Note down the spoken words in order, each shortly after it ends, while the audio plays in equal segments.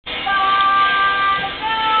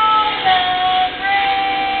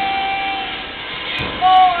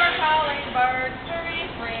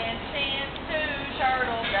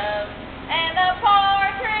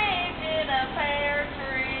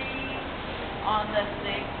On the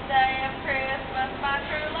 6th day of Christmas, my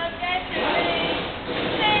true love gave to me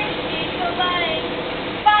 6 geese a-laying,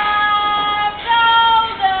 5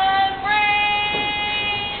 golden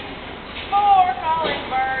rings, 4 calling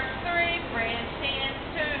birds, 3 French hens,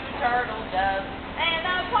 2 turtle doves, and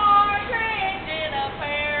a partridge in a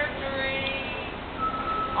pear tree.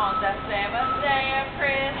 On the 7th day of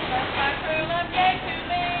Christmas, my true love gave to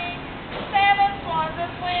me 7 swans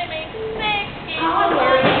a-swimming, 6 geese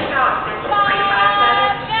a-laying,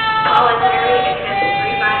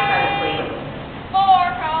 4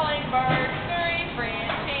 calling birds, 3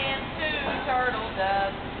 French hens, 2 turtle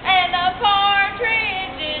doves, and a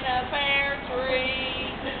partridge in a pear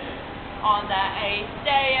tree. On the 8th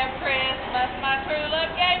day of Christmas, my true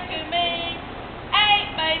love gave to me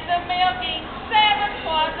 8 maids a-milking, 7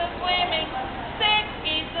 swans a-swimming, 6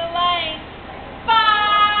 geese a-laying,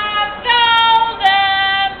 5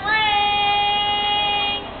 golden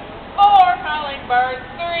rings, 4 calling birds,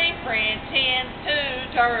 3 French hens,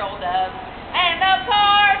 2 turtle doves, and a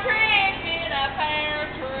partridge in a pear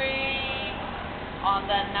tree. On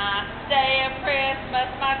the 9th day of Christmas,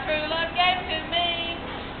 my true love gave to me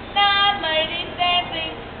 9 ladies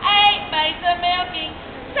dancing, 8 maids a-milking,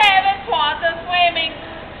 7 swans a-swimming,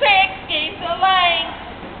 6 geese a-laying,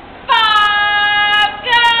 5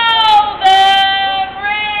 golden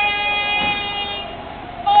rings,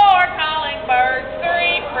 4 calling birds,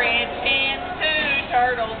 3 French hens, 2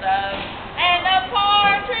 turtle doves, and a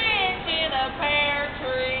partridge in a pear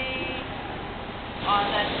tree. On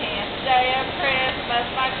the 10th day of Christmas,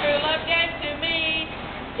 my true love gave